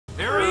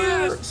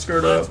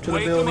skirt up to the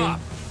building.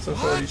 Some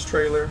sort of these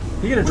trailer.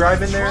 He gonna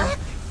drive in there?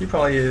 He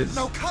probably is.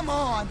 No, come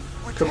on.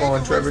 Come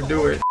on, Trevor,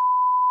 do it.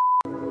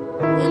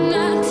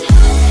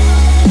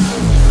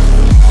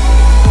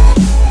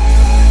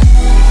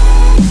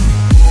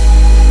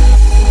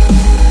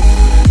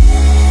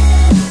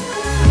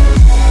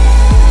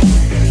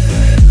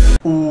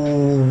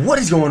 What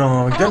is going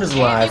on? Gunners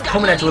Live,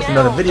 coming at you with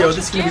another video.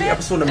 This is going to be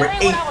episode number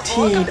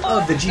 18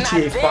 of the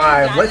GTA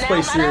 5 Let's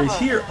Play series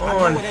here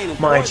on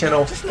my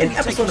channel. In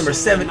episode number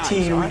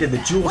 17, we did the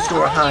jewel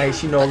store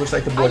heist. You know, it looks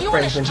like the boy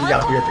Franklin, he's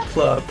out here at the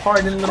club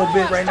partying a little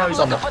bit right now. He's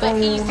on the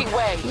phone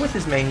with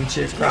his main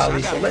chick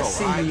probably. So let's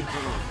see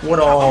what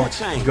all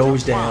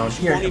goes down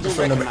here in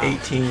episode number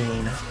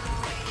 18.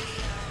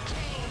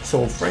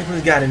 So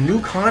Franklin's got a new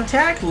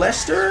contact,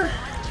 Lester.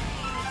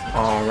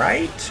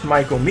 Alright,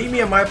 Michael, meet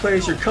me at my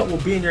place. Your cut will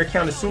be in your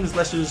account as soon as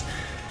Lester's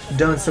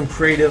done some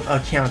creative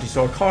accounting.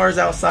 So our car's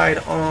outside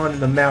on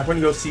the map. We're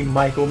going to go see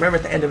Michael. Remember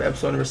at the end of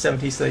episode number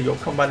 17, he said, yo,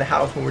 come by the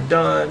house when we're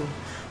done.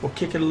 We'll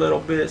kick it a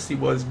little bit, see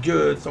what's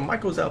good. So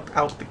Michael's out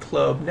the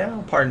club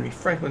now. Pardon me,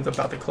 Franklin's up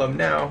out the club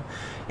now.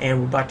 And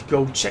we're about to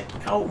go check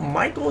out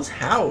Michael's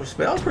house.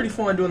 But that was pretty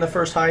fun doing the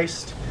first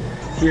heist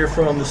here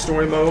from the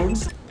story mode.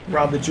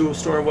 Rob the jewel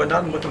store and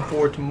whatnot. I'm looking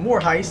forward to more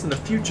heists in the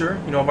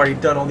future. You know, I've already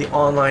done all the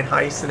online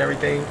heists and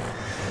everything,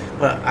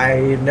 but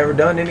I've never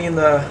done any in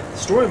the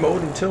story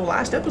mode until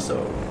last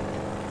episode.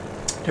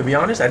 To be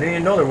honest, I didn't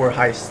even know there were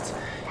heists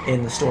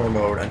in the story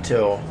mode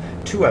until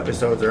 2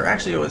 episodes, or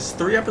actually it was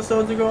 3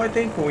 episodes ago, I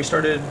think, when we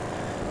started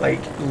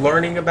like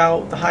learning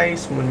about the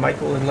heist, when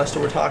Michael and Lester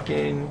were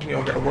talking. You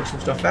know, gotta work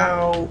some stuff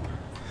out.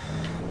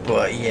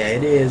 But yeah,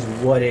 it is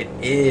what it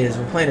is.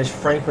 We're playing as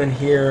Franklin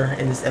here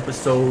in this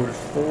episode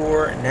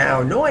 4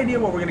 now. No idea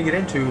what we're going to get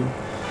into,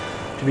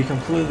 to be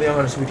completely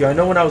honest with you. I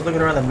know when I was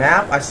looking around the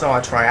map, I saw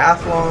a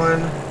triathlon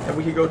that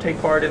we could go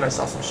take part in. I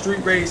saw some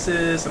street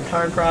races, some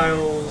time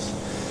trials.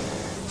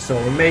 So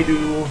we may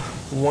do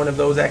one of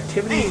those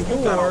activities,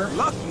 or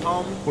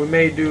we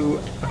may do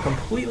a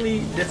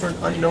completely different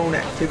unknown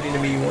activity to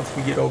me once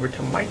we get over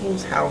to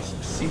Michael's house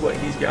to see what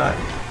he's got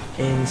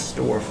in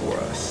store for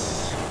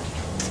us.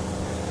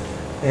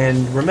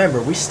 And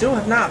remember, we still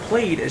have not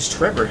played as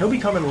Trevor. He'll be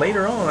coming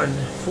later on,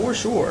 for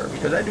sure,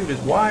 because that dude is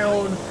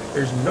wild.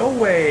 There's no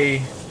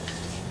way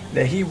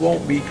that he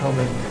won't be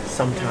coming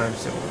sometime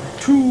soon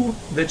to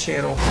the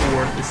channel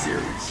for the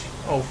series.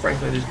 Oh,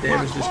 Franklin just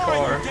damaged his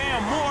car.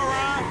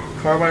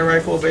 Carbine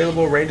rifle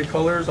available, range of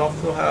colors.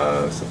 Also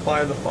have supply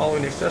of the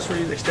following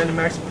accessories: extended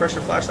max pressure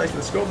flashlights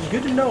with scopes.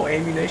 Good to know.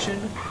 Ammunition.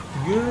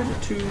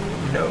 Good to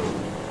know.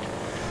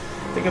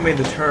 I think I made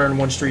the turn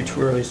 1 street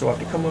too early, so I'll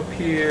have to come up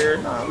here.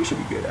 Nah, we should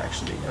be good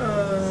actually.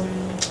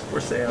 For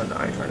sale? Nah,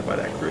 I ain't trying to buy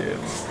that crib.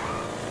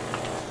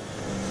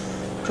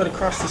 Cut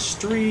across the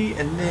street,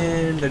 and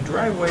then the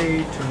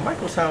driveway to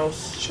Michael's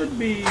house should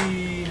be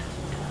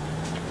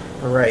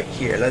right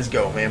here. Let's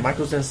go, man.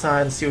 Michael's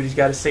inside. Let's see what he's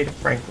got to say to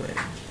Franklin.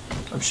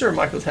 I'm sure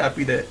Michael's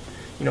happy that,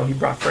 you know, he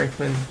brought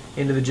Franklin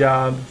into the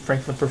job.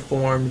 Franklin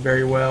performed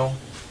very well.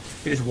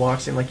 He just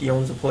walks in like he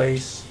owns the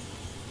place.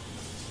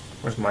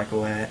 Where's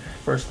Michael at?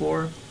 First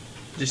floor?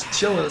 Just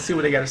chilling. Let's see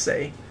what they got to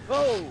say.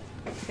 Oh,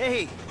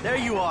 hey, there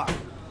you are.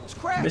 It's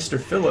crap. Mr.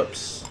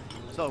 Phillips.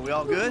 So, we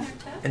all good?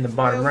 In the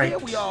bottom right. Yeah,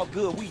 we all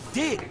good. We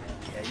did.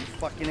 Yeah, you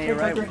fucking ain't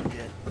right. We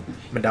did.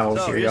 My dog's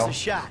so, here, here's y'all. the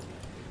shot.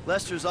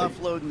 Lester's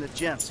offloading the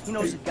gents. He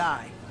knows a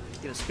guy.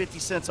 Get us 50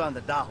 cents on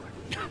the dollar.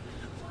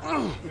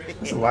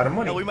 That's a lot of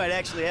money. Now, we might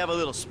actually have a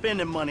little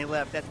spending money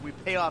left after we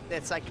pay off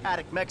that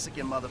psychotic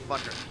Mexican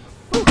motherfucker.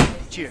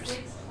 Cheers.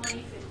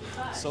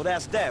 So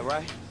that's that,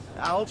 right?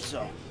 I hope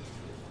so.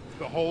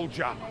 The whole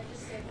job.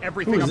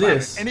 Everything who is about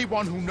this? it.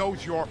 Anyone who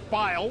knows your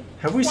file.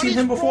 Have we seen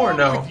him before or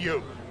no?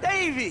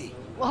 Davey!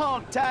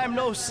 Long time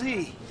no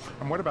see.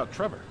 And what about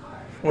Trevor?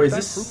 Wait, is that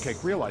this...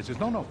 fruitcake realizes,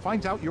 no,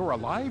 finds out you're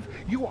alive,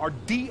 you are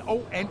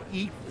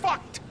D-O-N-E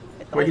fucked.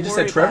 Wait, you just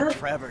said Trevor?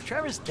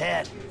 Trevor's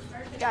dead.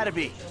 Gotta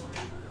be.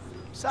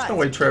 Besides, There's no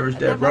way Trevor's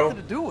dead, bro. bro.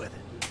 Nothing to do with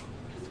it.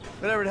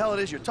 Whatever the hell it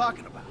is you're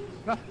talking about.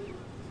 No,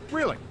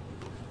 really?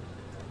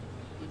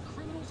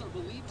 Criminals are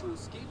believed to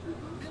escape with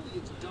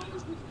millions of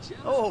dollars with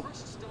gems, Oh,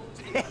 precious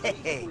stones, and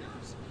hey.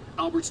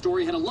 Albert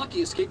Story had a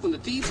lucky escape when the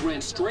thieves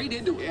ran straight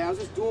into him. Yeah, I was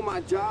just doing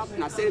my job,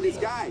 and I say to these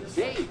guys,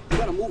 hey, you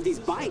gotta move these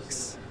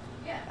bikes.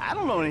 I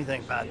don't know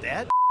anything about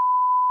that.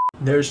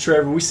 There's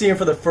Trevor. We see him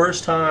for the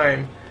first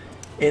time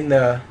in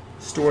the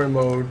story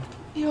mode.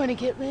 You want to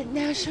get lit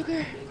now,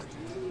 sugar?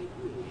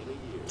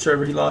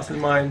 Trevor, he lost his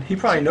mind. He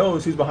probably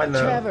knows who's behind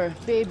the Trevor,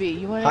 baby,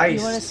 you want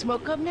to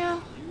smoke up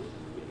now?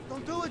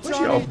 Don't do it, What's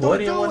she all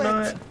bloody and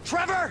whatnot?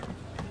 Trevor!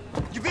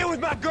 You been with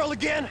my girl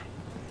again?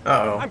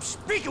 Uh-oh. I'm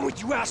speaking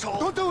with you, asshole!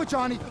 Don't do it,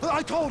 Johnny.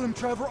 I told him,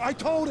 Trevor. I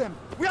told him.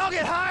 We all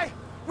get high!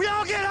 We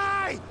all get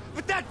high!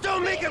 But that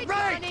don't make it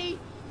right! Johnny.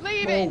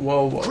 Leave Whoa, it!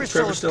 whoa, whoa. Crystal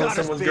Trevor's has still got us,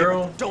 someone's baby.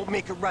 girl? Don't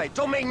make it right.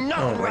 Don't make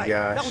nothing Oh my right.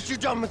 gosh. That's what you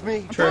done with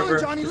me. Trevor,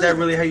 Johnny, is that leave.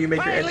 really how you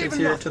make your I ain't entrance leaving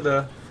here nothing. to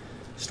the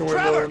story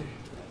Trevor! mode?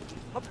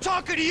 I'm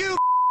talking to you!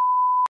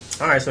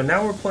 Alright, so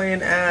now we're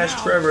playing as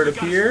Trevor, it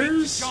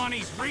appears.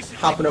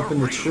 Hopping up in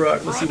the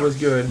truck. Let's see what's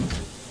good.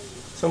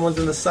 Someone's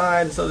in the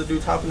side. This other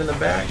dude's hopping in the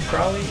back.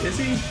 Probably. Is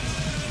he?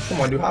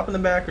 Come on, dude. Hop in the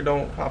back or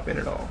don't hop in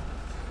at all.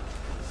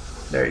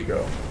 There you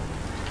go.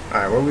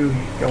 Alright, where are we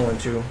going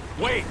to?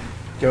 Wait.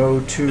 Go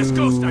to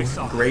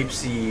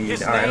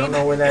Grapeseed. Alright, I don't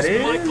know where that is,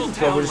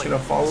 but we're just going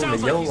to follow the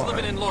yellow line.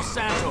 Living in Los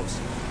Santos.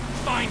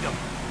 Find him.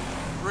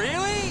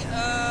 Really?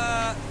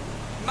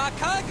 My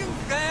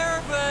cousin's there,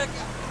 but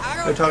I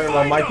don't... They're talking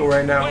about Michael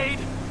right now.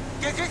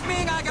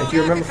 If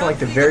you remember from like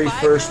the very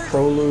first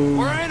Prelude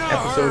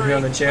episode here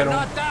on the channel,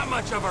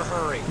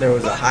 there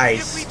was a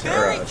heist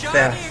or a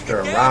theft or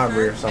a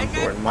robbery of some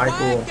sort.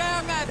 Michael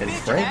and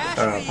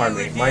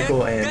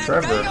Michael and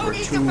Trevor were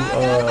two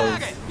of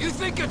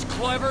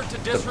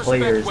the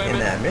players in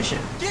that mission.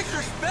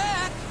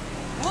 Disrespect?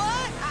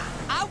 What?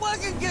 I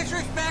wasn't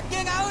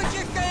disrespecting. I was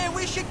just saying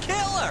we should kill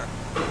her.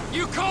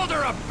 You called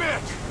her a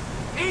bitch.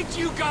 Ain't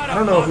you got a I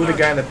don't know who the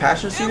guy in the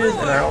passenger seat is,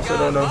 and I also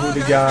don't know who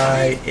the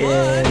guy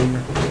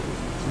in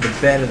the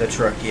bed of the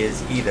truck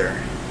is either.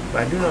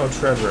 But I do know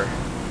Trevor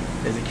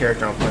is the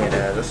character I'm playing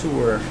as. That's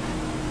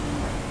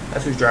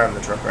who's driving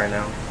the truck right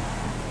now.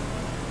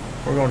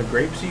 We're going to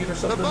Grapeseed or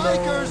something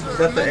though? Is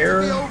that the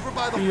airfield?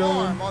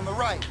 On the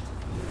right.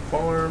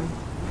 Farm.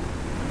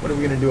 What are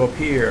we gonna do up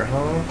here,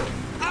 huh?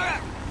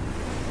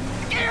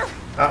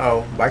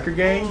 Uh-oh, biker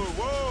gang?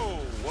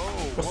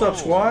 What's up,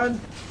 squad?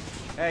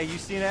 Hey, you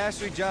seen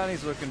Ashley?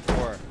 Johnny's looking for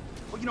her.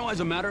 Well, you know, as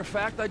a matter of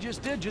fact, I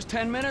just did, just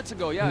 10 minutes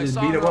ago. Yeah, I just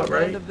saw beat her him up, on the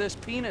right? end of this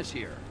penis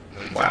here.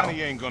 Wow.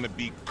 Johnny ain't gonna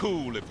be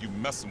cool if you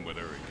messing with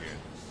her again.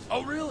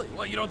 Oh, really?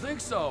 Well, you don't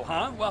think so,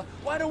 huh? Well,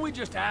 why don't we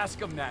just ask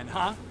him then,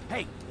 huh?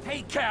 Hey,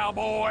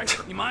 cowboy,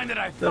 you mind that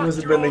I That must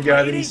have been the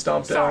guy that he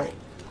stomped out.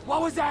 What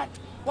was that?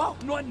 Well,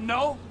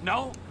 no,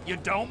 you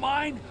don't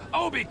mind?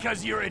 Oh,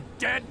 because you're a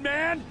dead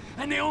man?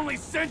 And the only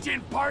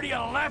sentient part you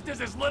left is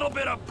this little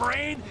bit of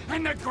brain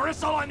and the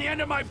gristle on the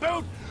end of my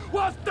boot?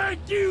 Well,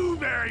 thank you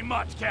very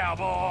much,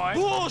 cowboy.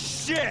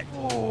 Bullshit!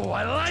 Oh,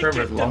 I like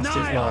Trevor it. lost his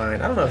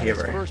mind. I don't know if he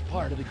ever First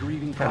part of the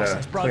grieving had a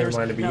process, clear brothers.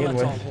 mind to Now begin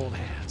let's with. all hold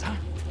hands, huh?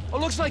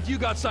 Well, looks like you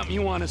got something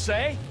you want to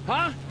say,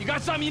 huh? You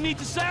got something you need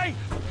to say?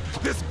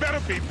 This better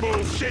be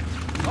bullshit.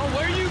 Oh,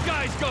 where you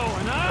guys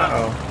going, huh?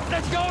 Uh-oh.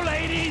 Let's go,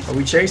 ladies. Are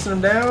we chasing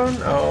him down?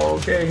 Oh,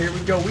 okay, here we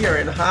go. We are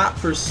in hot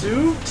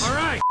pursuit. All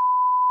right.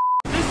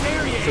 This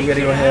area So we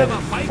gotta go ahead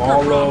and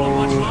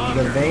follow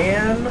the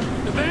van.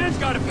 The van's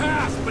got to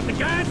pass, but the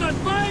guys on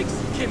bikes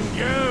can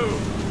go.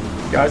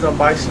 Guys on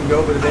bikes can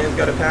go, but the van's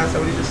got to pass. That's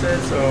what he just said.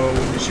 So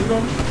we shoot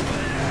him.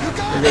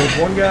 There's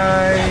one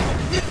guy.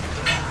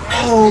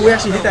 Oh, we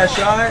actually hit that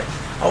shot.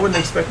 I wasn't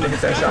expecting to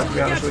hit that shot, to be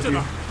honest with you.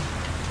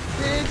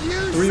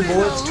 3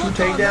 bullets, 2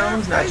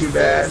 takedowns, not too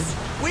bad.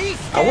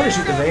 I want to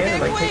shoot the van and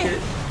like take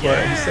it,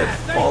 but he said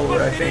follow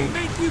it, I think.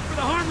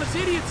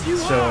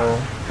 So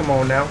come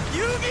on now.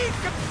 You need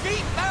some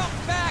seatbelts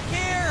back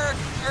here,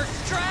 or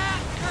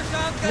straps, or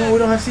something. No, we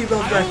don't have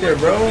seatbelts back there,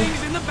 bro.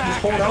 Just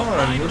hold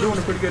on. We're doing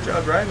a pretty good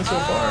job driving so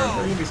far. There's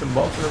gonna be some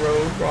bumps in the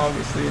road. We're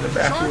obviously in the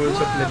backwoods,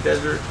 up in the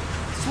desert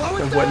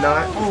and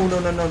whatnot. Oh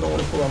no, don't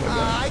want to pull out my gun.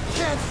 I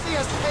can't see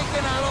us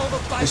taking out all the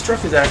bikes. This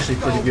truck is actually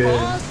pretty good,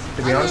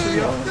 to be honest with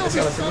y'all. It's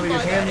got some really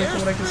good handling from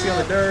what I can see on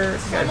the dirt.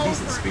 It's got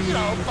decent speed. You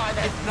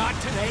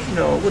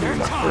know, it wouldn't be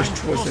my first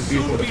choice of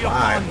vehicle to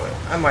buy, but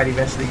I might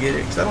eventually get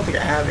it because I don't think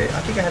I have it.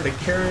 I think I have the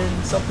Karen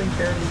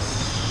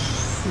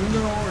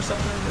Suno or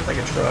something. It's like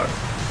a truck.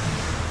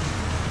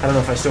 I don't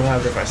know if I still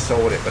have it or if I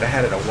sold it, but I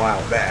had it a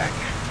while back.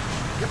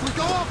 If we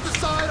go off the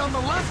side on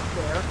the left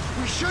there,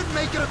 we should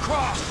make it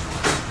across.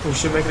 We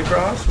should make it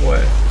across?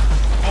 What?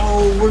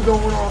 Oh, we're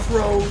going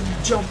off-road,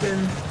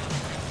 jumping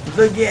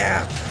the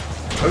gap.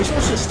 Are we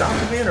supposed to stop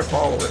the van or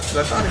follow it? Because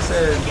I thought it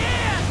said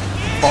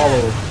follow.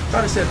 I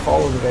thought it said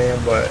follow the van,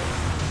 but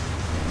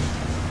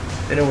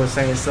then it was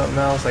saying something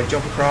else, like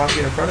jump across,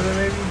 get in front of it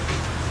maybe?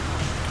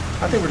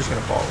 I think we're just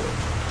going to follow it.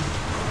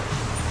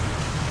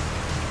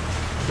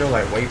 No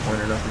like waypoint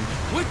or nothing.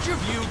 Which of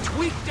you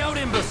tweaked out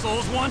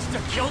imbeciles wants to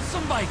kill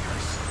some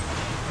bikers?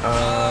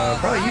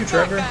 Probably you,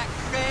 Trevor.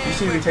 You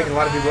seem to be taking a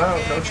lot of people out,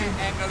 don't you?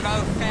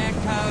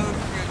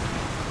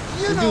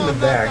 The dude in the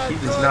back, he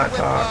does not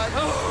talk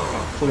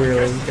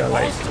clearly. He's got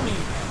like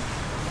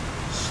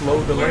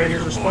slow delay in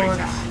his response.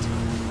 I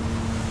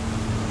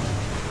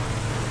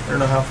don't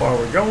know how far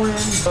we're going,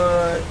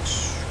 but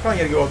probably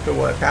gotta go up to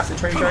what, past the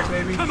train tracks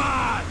maybe?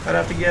 I'd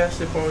have to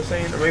guess if I was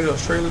saying, or maybe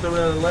those trailers over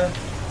there on the left.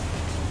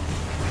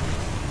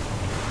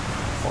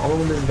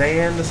 Following this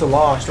van, this is a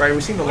Lost, right?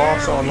 We've seen the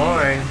Lost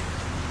online,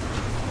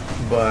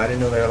 but I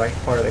didn't know they were like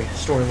part of the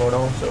story mode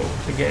also.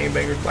 The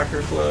Gangbangers,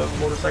 Blacker Club,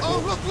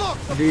 motorcycle look,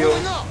 deal.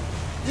 up.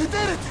 You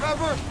did it,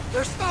 Trevor.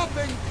 They're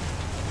stopping.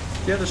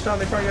 Yeah, they're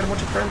stopping. They probably got a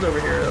bunch of friends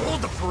over here.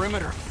 Hold the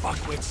perimeter,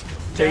 fuckwits.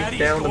 Take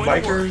down the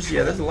bikers.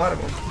 Yeah, there's a lot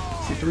of them.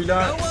 See 3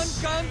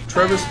 dots.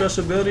 Trevor's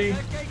special ability.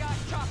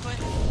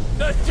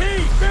 The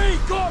TV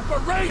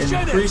Corporation.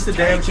 Increase the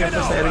damage you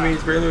inflict on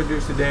enemies, greatly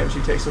reduce the damage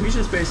you take. So he's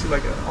just basically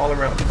like an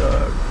all-around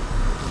thug.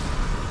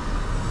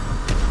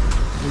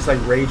 He's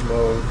like rage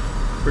mode,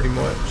 pretty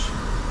much.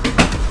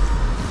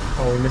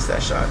 Oh, we missed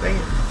that shot. Dang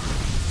it.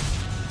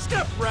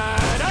 Step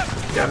right up.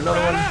 Got another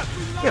one.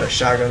 He got a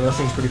shotgun. That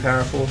thing's pretty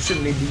powerful.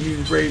 Shouldn't need to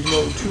use rage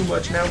mode too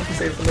much now. We can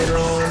save it for later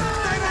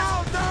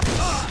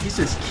on. He's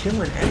just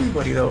killing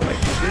everybody though. Like,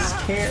 this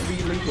can't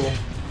be legal.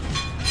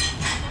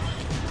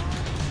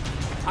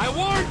 I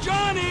warned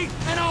Johnny,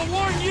 and I'll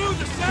warn you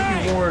the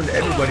same. You warned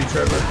everybody,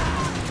 Trevor.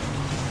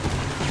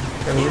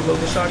 Can we reload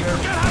the shotgun?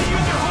 Forget how to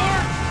use your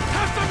heart.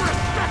 Have some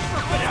respect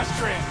for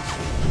pedestrians.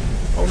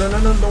 Oh no,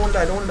 don't wanna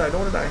die, don't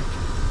wanna die.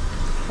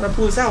 How do I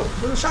pull this out?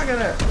 Where's the shotgun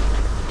at?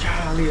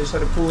 Golly, I just had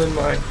to pull in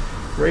my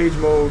rage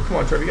mode. Come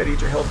on, Trevor, you gotta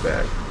get your health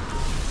back.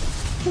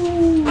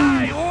 Ooh.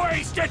 I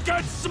wasted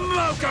good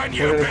smoke on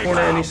you, When in the big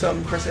corner, I mouth. need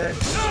something, press X.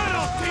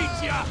 That'll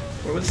teach ya.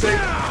 What was it say?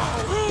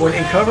 When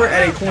in cover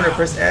at a corner,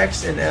 press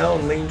X and L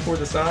and lean toward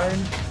the side.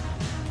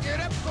 Yeah,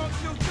 that punk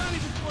killed Johnny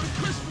before the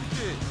Christmas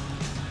did.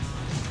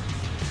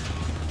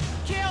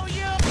 Kill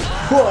you!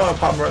 Whoa,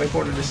 pop him right in the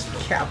corner, just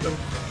capped him.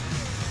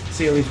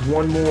 See at least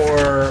one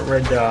more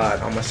red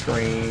dot on my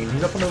screen.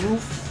 He's up on the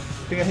roof.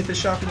 Think I hit this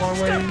shot from long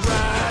ways?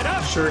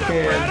 Sure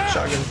can.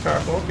 Shotgun's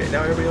powerful. Okay,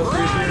 now everybody else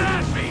is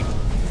here.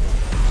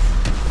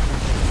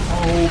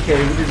 Okay,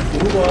 we just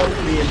blew up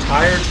the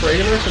entire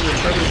trailer from the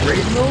Trevor's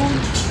raid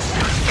mode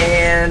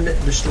and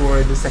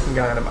destroyed the second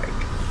guy on a bike.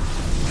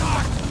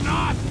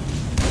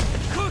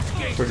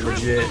 Pretty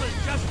legit.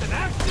 Just an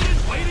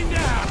accident waiting to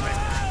happen.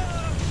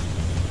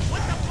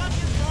 What the fuck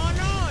is going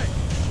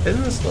on?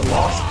 Isn't this the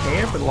Lost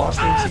Camp or the Lost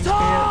MC's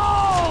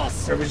camp?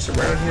 Everybody's just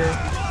around here.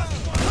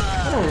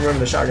 I don't remember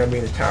the shotgun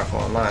being as powerful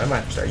online. I might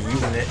have to start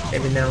using it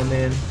every now and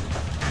then.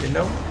 You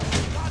know?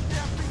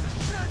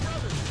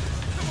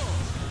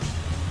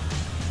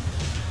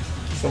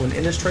 Someone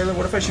in this trailer?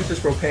 What if I shoot this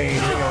propane?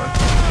 Hang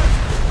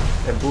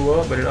on. That blew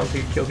up, but I don't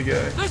think it killed the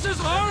guy. This is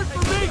hard for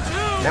me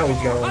too. Now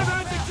he's gone. I've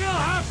had to kill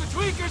half the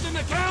tweakers in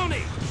the county.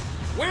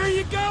 Where are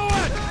you going?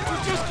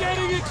 We're just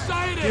getting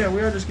excited. Yeah,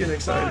 we are just getting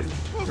excited.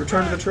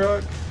 Return to the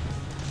truck.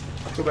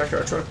 Go back to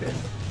our truck then.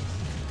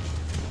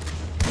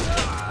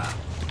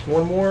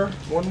 One more.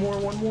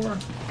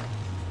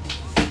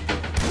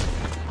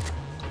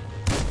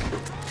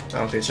 I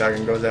don't think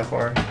shotgun goes that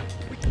far.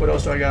 What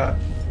else do I got?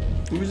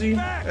 Uzi?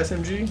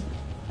 SMG?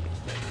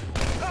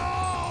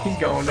 He's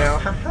gone now.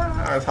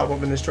 Haha. Let's hop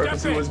up in this truck and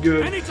see what's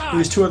good.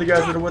 These two other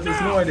guys that are with us,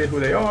 no idea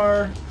who they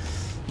are.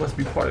 Must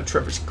be part of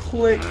Trevor's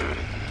clique.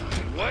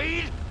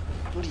 Wade?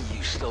 What are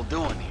you still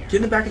doing here? Get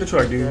in the back of the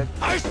truck, dude.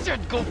 I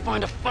said go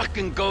find a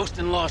fucking ghost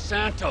in Los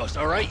Santos,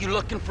 alright? You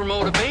looking for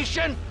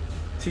motivation?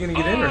 Is he gonna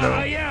get in or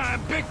no? Yeah,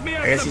 pick me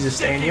up. I guess he's just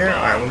staying here?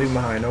 Alright, we'll leave him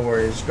behind. No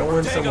worries.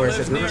 Going somewhere. It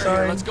says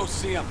Riverside. Let's go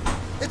see him.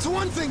 It's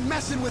one thing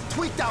messing with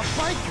tweaked out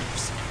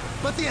bikers,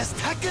 but the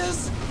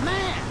Aztecas,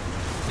 man.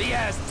 The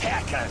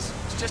Aztecas.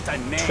 It's just a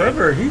name.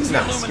 Trevor, he's Is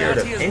not he scared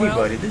of Illuminati as well?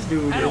 anybody. This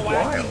dude is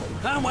wild.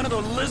 I'm one of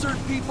those lizard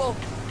people.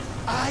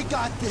 I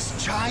got this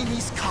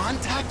Chinese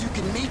contact you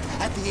can meet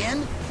at the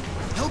end.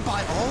 He'll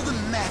buy all the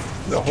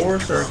meth. The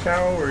horse or a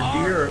cow or a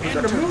deer. Was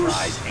that a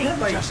moose? It had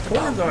like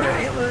horns on it,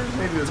 antlers.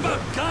 Maybe it was It's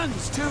about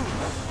guns too.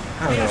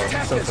 I don't know.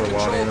 The Some Aztecas sort of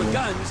wild control the animal.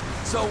 guns,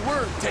 so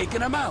we're taking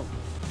them out.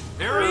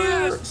 There he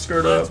is.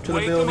 Skirt Let's up to the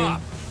wake him building.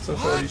 up. Some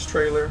sort of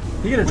trailer.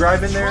 He gonna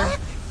drive in there?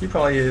 He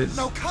probably is.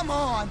 No, come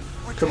on.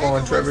 Come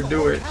on, Trevor,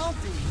 do it.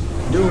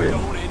 Do it.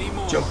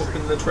 Jump up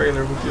in the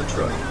trailer with your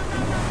truck.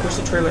 Push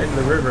the trailer into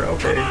the river.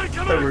 Okay. I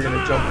thought we were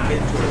gonna jump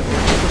into it.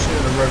 Push it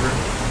in the river.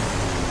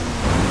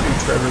 Dude,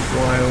 Trevor's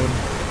wild.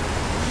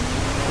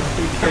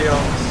 Complete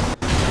chaos.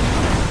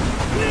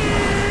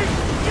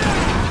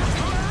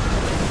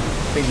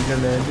 I think he's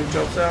in there. Dude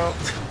jumps out.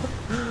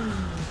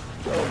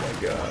 Oh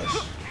my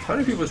gosh. How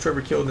many people has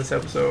Trevor killed in this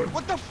episode?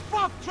 What the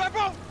fuck,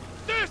 Trevor?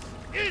 This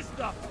is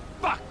the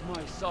fuck,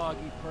 my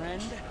soggy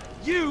friend.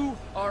 You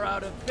are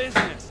out of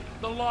business.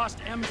 The Lost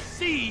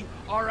MC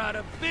are out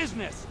of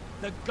business.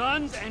 The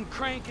guns and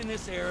crank in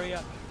this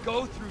area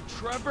go through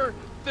Trevor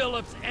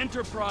Phillips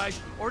Enterprise,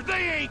 or they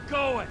ain't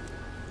going.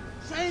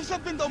 Saying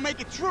something don't make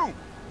it true.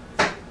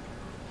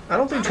 I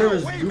don't think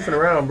Trevor's goofing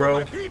around,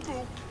 bro.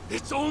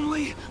 It's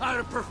only out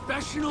of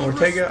professional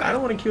Ortega, respect. I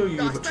don't want to kill you,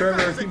 but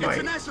Trevor, he might.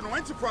 International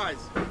Enterprise.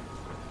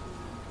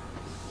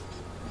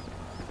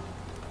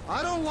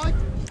 I don't like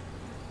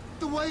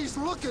the way he's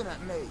looking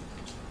at me.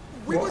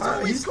 We was Well,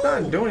 always he's cool.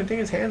 not doing anything.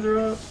 His hands are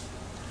up.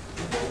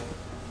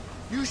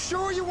 You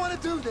sure you want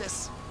to do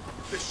this?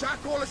 The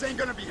shot callers ain't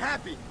gonna be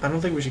happy. I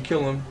don't think we should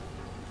kill him.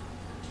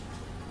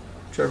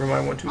 Trevor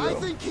might want to, I though.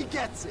 think he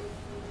gets it.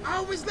 I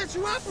always let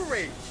you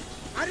operate.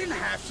 I didn't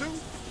have to.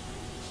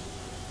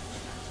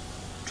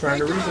 Trying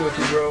to reason with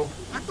you, bro.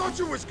 I thought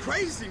you was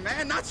crazy,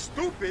 man, not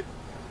stupid.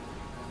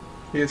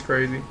 He is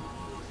crazy.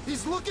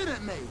 He's looking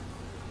at me.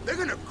 They're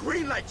gonna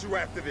greenlight you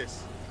after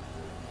this.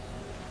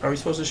 Are we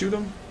supposed to shoot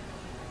him?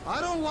 I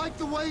don't like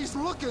the way he's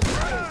looking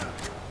at me.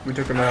 We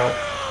took him out.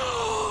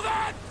 Oh,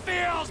 that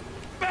feels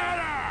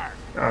better.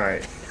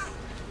 Alright.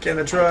 Get in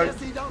the truck. Guess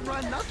he don't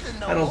run nothing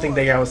no I don't think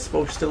more. that guy was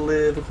supposed to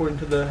live according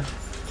to the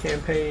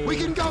campaign. We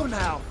can go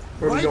now.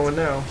 Where are we right? going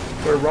now?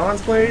 We're at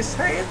Ron's place?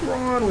 Hey, it's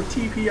Ron with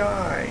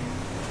TPI.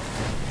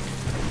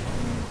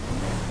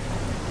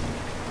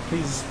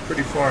 He's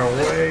pretty far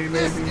away,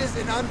 maybe. This is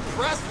an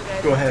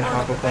unprecedented. Go ahead and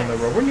hop up on the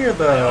road. We're near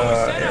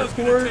the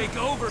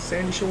airport,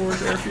 Sandy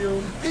Shores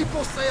Airfield.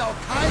 People say all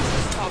kinds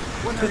of stuff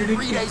when they're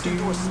 3 days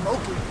into a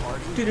smoking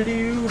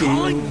party.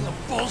 Calling me a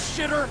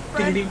bullshitter,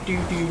 friend?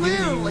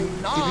 Clearly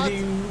not.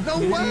 No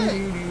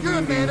way. You're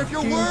a man of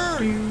your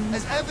word,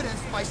 as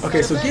evidenced by.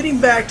 Okay, so getting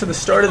back to the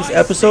start of this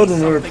episode when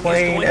we were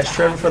playing as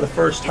Trevor for the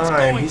first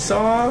time, he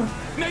saw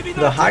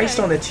the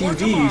heist on the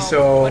TV,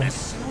 so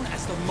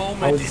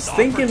I was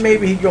thinking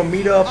maybe he'd go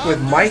meet up with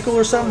Michael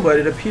or something, but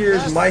it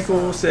appears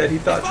Michael said he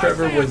thought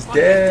Trevor was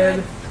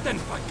dead.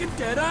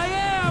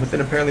 But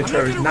then apparently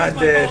Trevor's not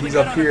dead. He's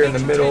up here in the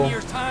middle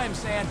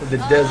of the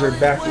desert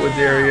backwoods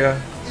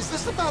area,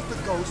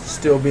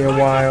 still being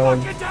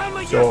wild.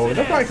 So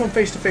they'll probably come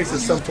face to face at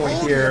some point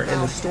here in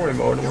the story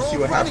mode, and we'll see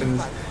what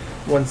happens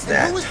once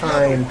that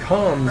time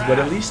comes. But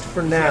at least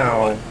for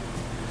now,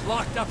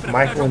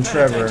 Michael and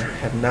Trevor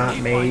have not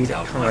made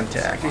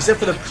contact, except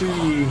for the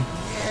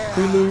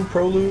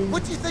prelude,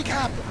 what do you think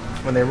happened?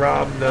 when they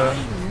robbed the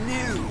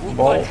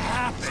vault,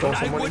 stole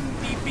some money,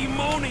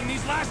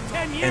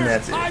 and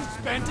that's it. I've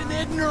spent in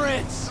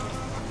ignorance.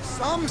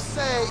 Some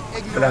say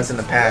ignorance. But that's in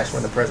the past. We're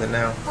in the present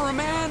now. For a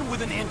man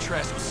with an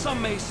interest,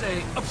 some may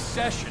say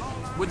obsession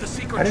with the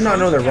secret. I did not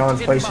know that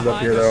Ron's place was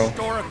up here, though.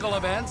 Historical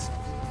events.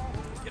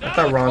 I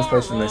thought Ron's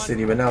place was in the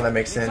city, but now that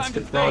makes sense.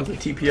 Because Ron's with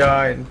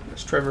TPI and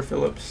it's Trevor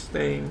Phillips'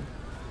 thing.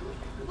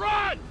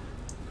 Run!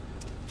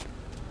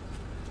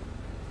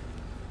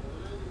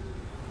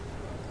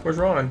 Where's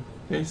Ron?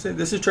 You said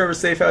this is Trevor's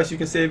safe house. You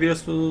can save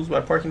vehicles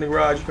by parking in the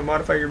garage. You can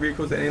modify your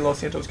vehicles at any Los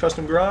Santos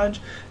custom garage.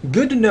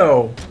 Good to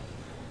know.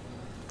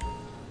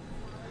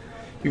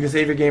 You can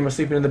save your game by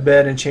sleeping in the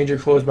bed and change your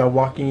clothes by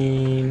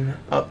walking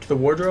up to the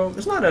wardrobe.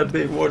 It's not a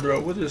big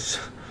wardrobe. We'll just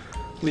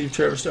leave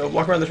Trevor's stuff.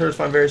 Walk around the church,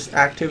 find various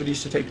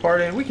activities to take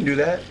part in. We can do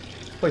that.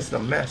 This place is a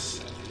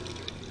mess.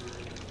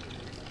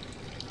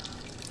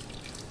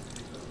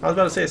 I was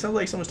about to say, it sounds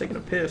like someone's taking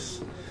a piss.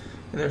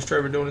 And there's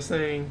Trevor doing his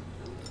thing.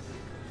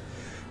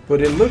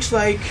 But it looks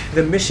like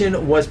the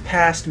mission was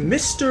past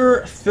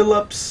Mr.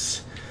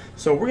 Phillips.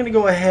 So we're going to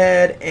go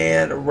ahead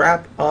and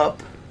wrap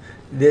up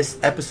this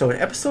episode.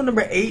 Episode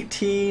number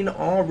 18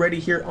 already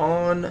here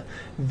on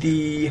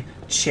the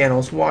channel.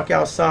 Let's walk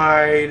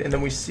outside and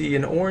then we see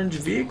an orange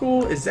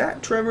vehicle. Is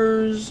that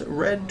Trevor's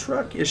red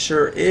truck? It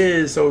sure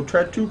is. So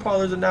 2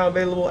 parlors are now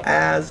available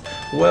as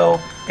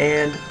well.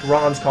 And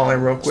Ron's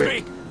calling real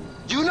quick.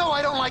 You know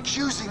I don't like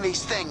using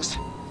these things.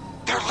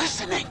 They're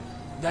listening.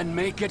 Then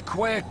make it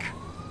quick.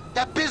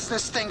 That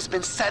business thing's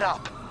been set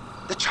up.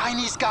 The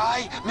Chinese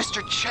guy,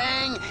 Mr.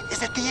 Chang,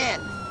 is at the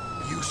inn.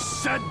 You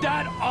said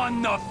that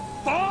on the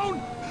phone?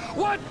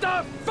 What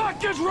the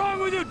fuck is wrong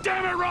with you,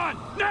 damn it, Ron?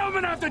 Now I'm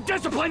gonna have to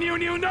discipline you,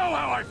 and you know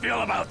how I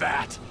feel about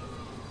that.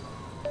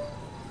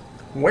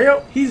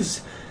 Well,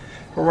 he's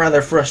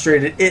rather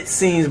frustrated, it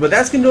seems, but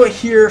that's gonna do it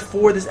here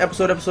for this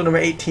episode. Episode number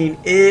 18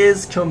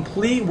 is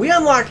complete. We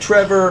unlocked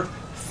Trevor,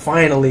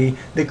 finally,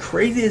 the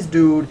craziest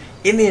dude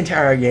in the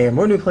entire game.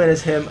 We're going to be playing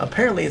as him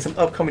apparently in some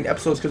upcoming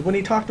episodes, because when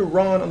he talked to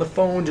Ron on the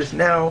phone just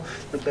now,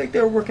 looked like they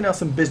were working out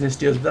some business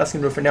deals. But that's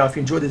going to do it for now. If you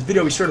enjoyed this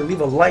video, be sure to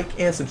leave a like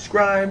and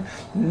subscribe.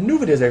 New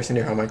videos every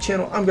single day on my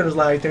channel. I'm Gunners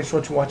Live. Thanks so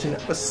much for watching.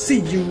 I'll see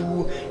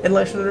you in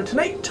live stream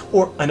tonight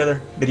or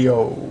another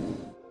video.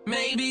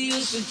 Maybe you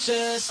should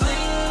just leave,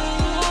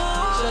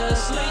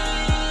 just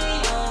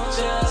leave,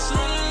 just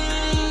leave.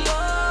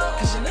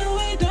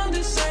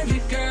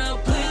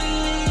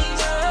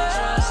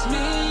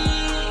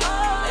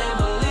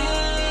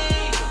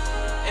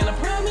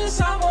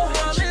 I